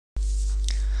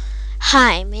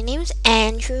Hi, my name is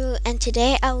Andrew, and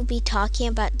today I will be talking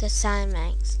about the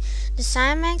Siamangs. The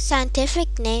Siamang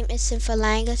scientific name is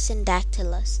Symphalangus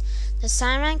syndactylus. The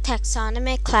Siamang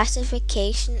taxonomic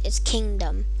classification is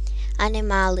Kingdom,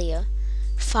 Animalia,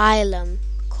 Phylum,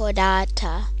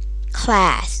 Chordata,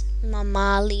 Class,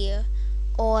 Mammalia,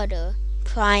 Order,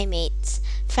 Primates,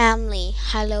 Family,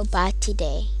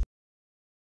 Halobatidae.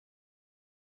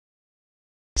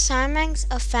 Siamangs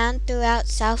are found throughout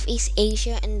Southeast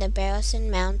Asia in the Barisan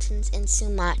Mountains in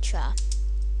Sumatra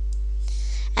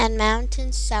and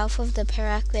mountains south of the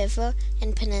Perak River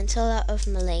in Peninsula of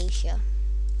Malaysia.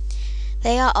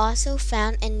 They are also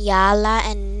found in Yala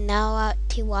and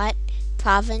Nawatiwat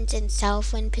province in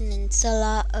Southern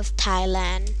Peninsula of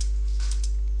Thailand.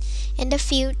 In the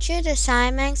future, the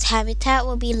Siamang's habitat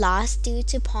will be lost due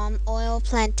to palm oil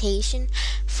plantation,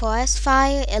 forest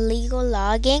fire, illegal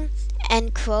logging,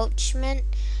 encroachment,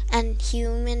 and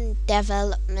human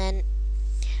development.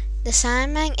 The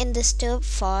Siamang in disturbed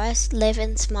forests live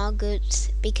in small groups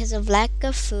because of lack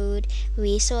of food,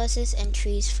 resources, and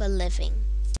trees for living.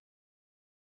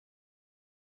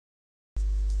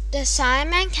 The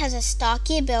Siamang has a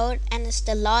stocky build and is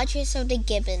the largest of the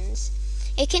gibbons.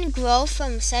 It can grow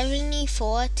from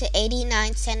 74 to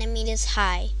 89 centimeters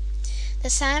high. The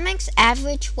Siamang's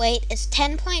average weight is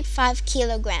 10.5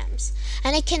 kilograms,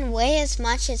 and it can weigh as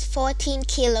much as 14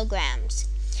 kilograms.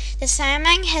 The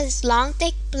Siamang has long,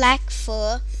 thick black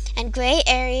fur and gray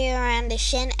area around the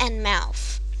shin and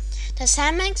mouth. The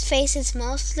Siamang's face is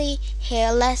mostly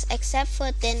hairless except for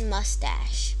a thin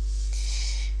mustache.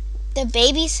 The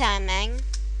baby Siamang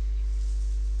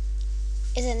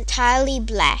is entirely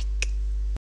black.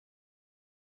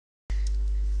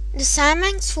 The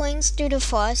Siamang swings through the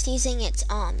forest using its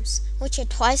arms, which are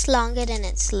twice longer than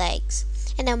its legs,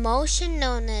 in a motion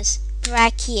known as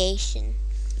brachiation.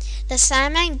 The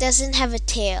Siamang doesn't have a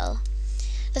tail.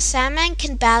 The Siamang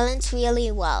can balance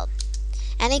really well,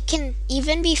 and it can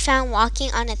even be found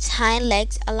walking on its hind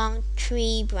legs along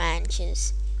tree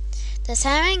branches. The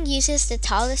Siamang uses the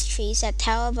tallest trees that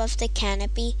tower above the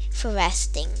canopy for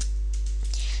resting.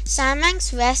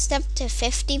 Siamangs rest up to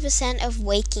 50% of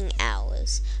waking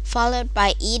hours, followed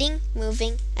by eating,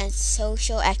 moving, and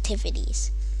social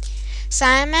activities.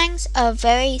 Siamangs are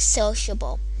very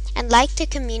sociable and like to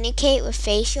communicate with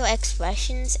facial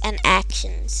expressions and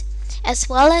actions. As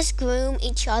well as groom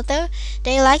each other,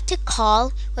 they like to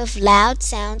call with loud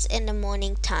sounds in the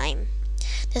morning time.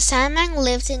 The Siamang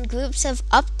lives in groups of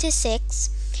up to 6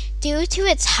 due to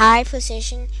its high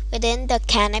position within the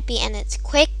canopy and its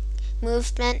quick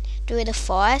movement through the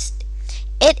forest.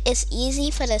 It is easy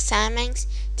for the Siamangs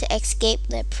to escape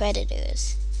their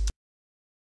predators.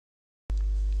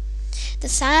 The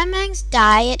Siamang's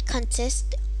diet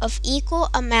consists of equal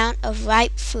amount of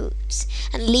ripe fruits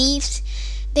and leaves.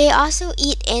 They also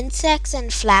eat insects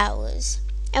and flowers.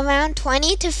 Around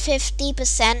 20 to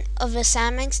 50% of the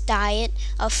Siamang's diet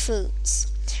are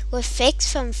fruits, with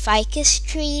figs from ficus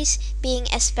trees being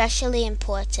especially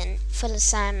important for the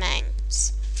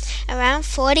Siamangs. Around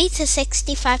 40 to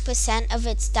 65% of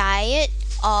its diet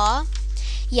are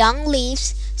young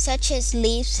leaves, such as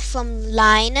leaves from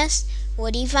Linus,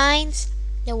 woody vines,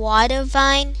 the water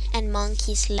vine, and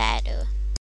monkey's ladder.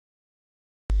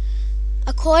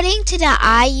 According to the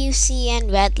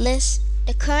IUCN Red List,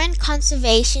 the current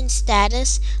conservation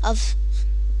status of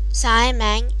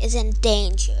Siamang is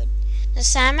endangered. The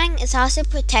Siamang is also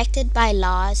protected by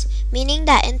laws, meaning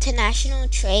that international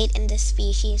trade in this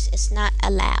species is not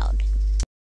allowed.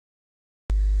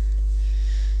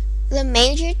 The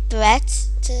major threats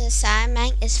to the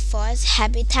Siamang is forest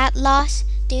habitat loss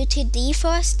due to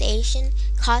deforestation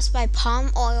caused by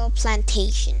palm oil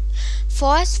plantation,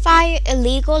 forest fire,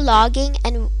 illegal logging,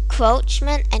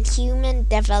 encroachment, and human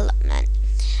development,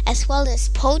 as well as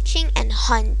poaching and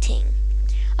hunting.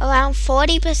 Around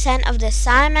 40% of the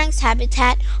Siamang's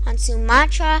habitat on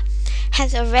Sumatra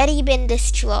has already been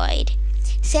destroyed.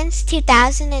 Since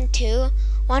 2002,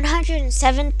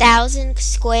 107,000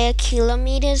 square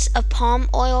kilometers of palm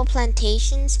oil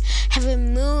plantations have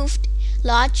removed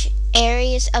large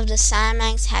areas of the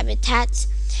Siamang's habitats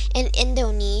in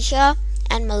Indonesia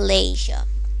and Malaysia.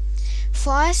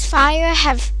 Forest fire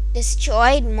have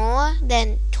destroyed more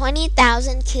than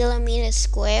 20,000 kilometers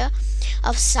square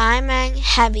of Siamang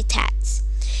habitats.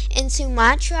 In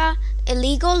Sumatra,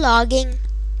 illegal logging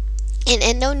in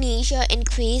Indonesia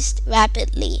increased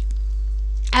rapidly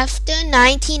after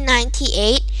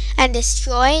 1998 and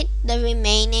destroyed the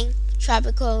remaining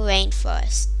tropical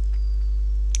rainforest.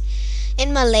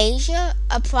 In Malaysia,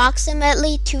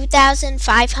 approximately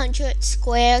 2,500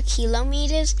 square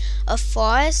kilometers of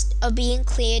forest are being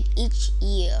cleared each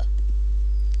year.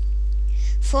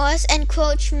 Forest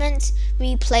encroachments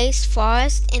replace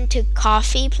forests into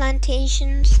coffee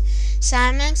plantations.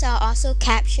 Siamangs are also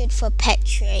captured for pet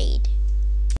trade.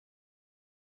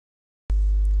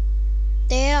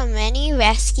 There are many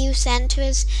rescue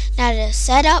centers that are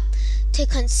set up to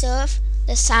conserve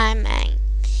the siamang,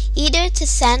 either to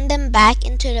send them back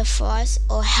into the forest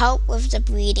or help with the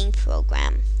breeding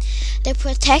program. The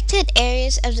protected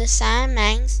areas of the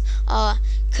siamangs are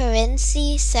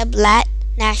Kerinci Seblat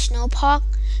National Park,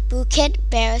 Bukit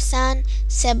Barisan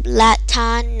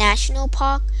Seblatan National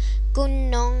Park,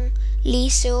 Gunung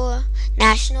Lisur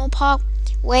National Park,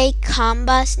 Way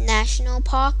Kambas National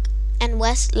Park, and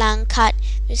West Langkat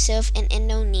Reserve in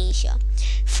Indonesia,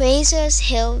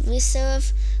 Fraser's Hill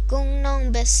Reserve,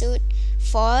 Gunung Besut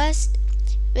Forest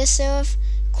Reserve,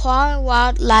 Kwar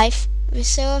Wildlife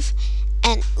Reserve,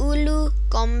 and Ulu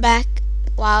Gombak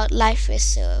Wildlife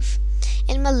Reserve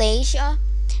in Malaysia,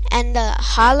 and the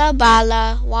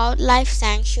Halabala Wildlife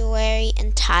Sanctuary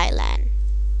in Thailand.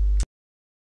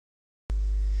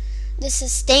 The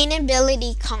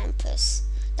Sustainability Compass.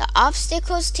 The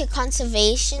obstacles to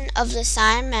conservation of the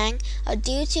siamang are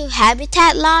due to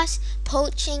habitat loss,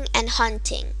 poaching, and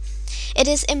hunting. It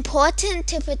is important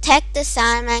to protect the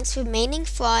siamang's remaining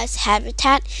forest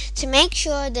habitat to make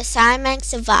sure the siamang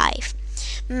survive.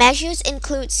 Measures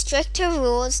include stricter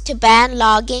rules to ban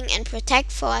logging and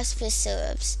protect forest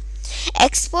reserves.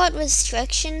 Export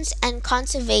restrictions and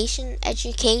conservation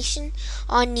education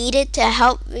are needed to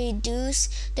help reduce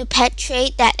the pet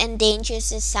trade that endangers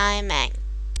the siamang.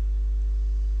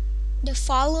 The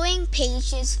following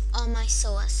pages are my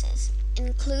sources,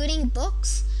 including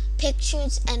books,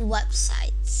 pictures, and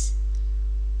websites.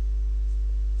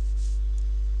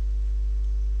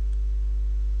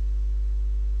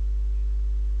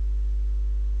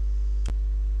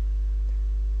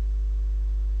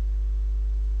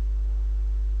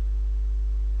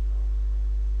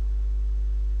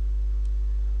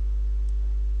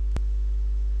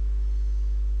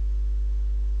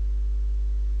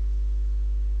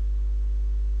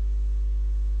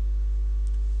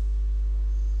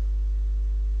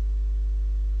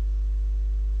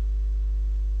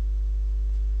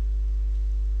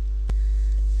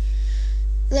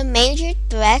 The major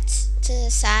threats to the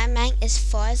siamang is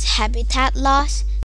forest habitat loss,